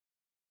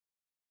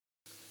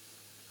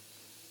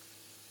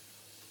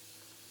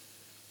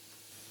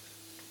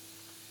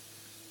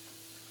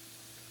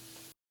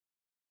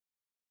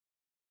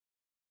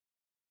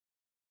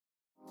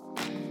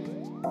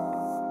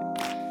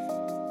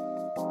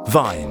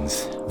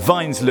Vines.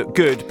 Vines look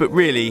good, but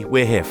really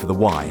we're here for the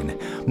wine.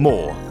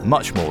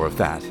 Much more of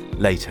that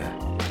later.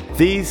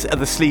 These are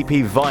the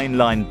sleepy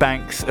vine-lined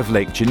banks of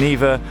Lake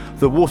Geneva,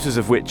 the waters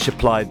of which are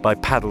plied by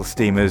paddle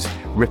steamers,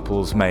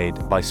 ripples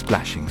made by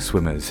splashing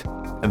swimmers.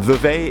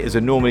 Vevey is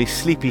a normally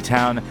sleepy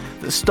town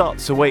that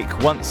starts awake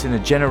once in a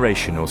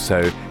generation or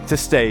so to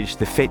stage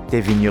the Fête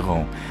des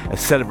Vignerons, a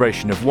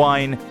celebration of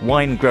wine,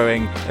 wine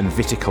growing and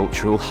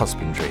viticultural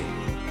husbandry.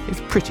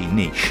 It's pretty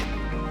niche.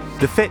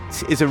 The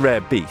fête is a rare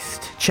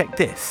beast. Check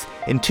this.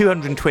 In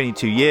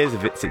 222 years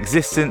of its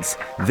existence,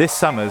 this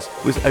summer's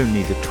was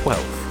only the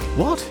 12th.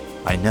 What?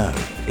 I know.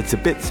 It's a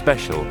bit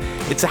special.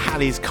 It's a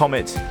Halley's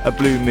Comet, a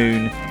blue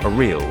moon, a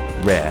real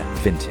rare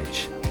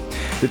vintage.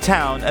 The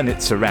town and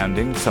its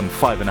surroundings, some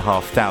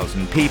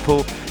 5,500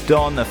 people,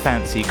 don a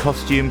fancy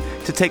costume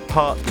to take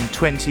part in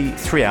 20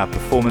 3-hour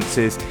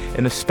performances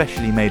in a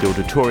specially made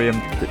auditorium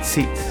that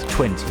seats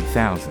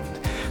 20,000.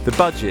 The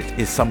budget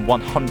is some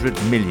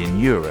 100 million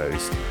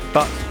euros,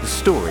 but the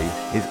story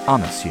is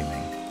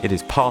unassuming. It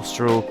is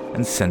pastoral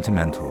and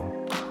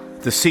sentimental.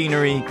 The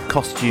scenery,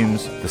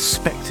 costumes, the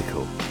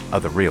spectacle are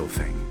the real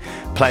thing.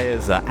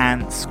 Players are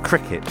ants,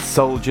 crickets,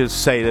 soldiers,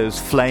 sailors,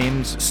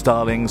 flames,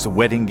 starlings,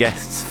 wedding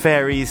guests,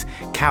 fairies,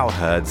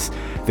 cowherds.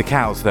 The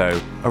cows, though,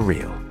 are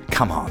real.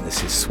 Come on,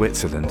 this is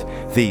Switzerland.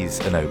 These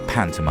are no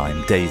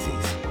pantomime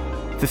daisies.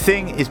 The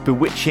thing is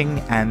bewitching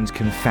and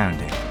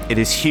confounding. It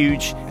is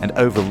huge and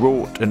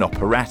overwrought and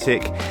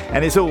operatic,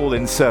 and is all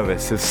in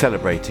service of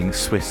celebrating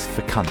Swiss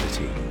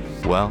fecundity.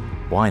 Well,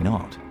 why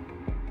not?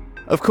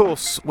 Of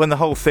course, when the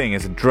whole thing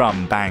is a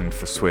drum banged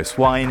for Swiss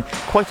wine,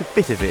 quite a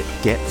bit of it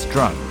gets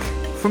drunk.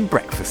 From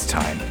breakfast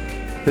time.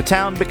 The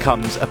town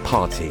becomes a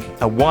party,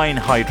 a wine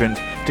hydrant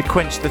to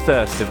quench the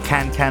thirst of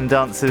can-can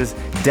dancers,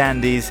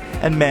 dandies,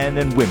 and men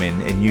and women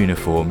in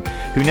uniform,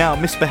 who now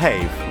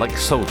misbehave like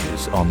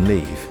soldiers on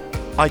leave.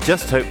 I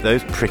just hope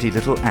those pretty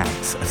little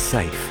ants are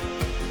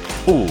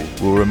safe. All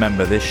will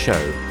remember this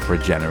show for a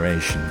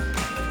generation.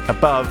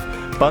 Above,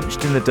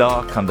 bunched in the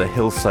dark under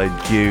hillside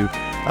dew,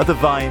 are the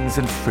vines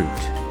and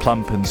fruit,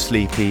 plump and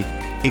sleepy,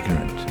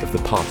 ignorant of the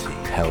party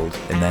held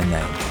in their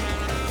name.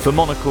 For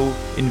Monocle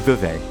in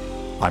Vevey,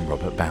 I'm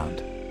Robert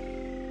Bound.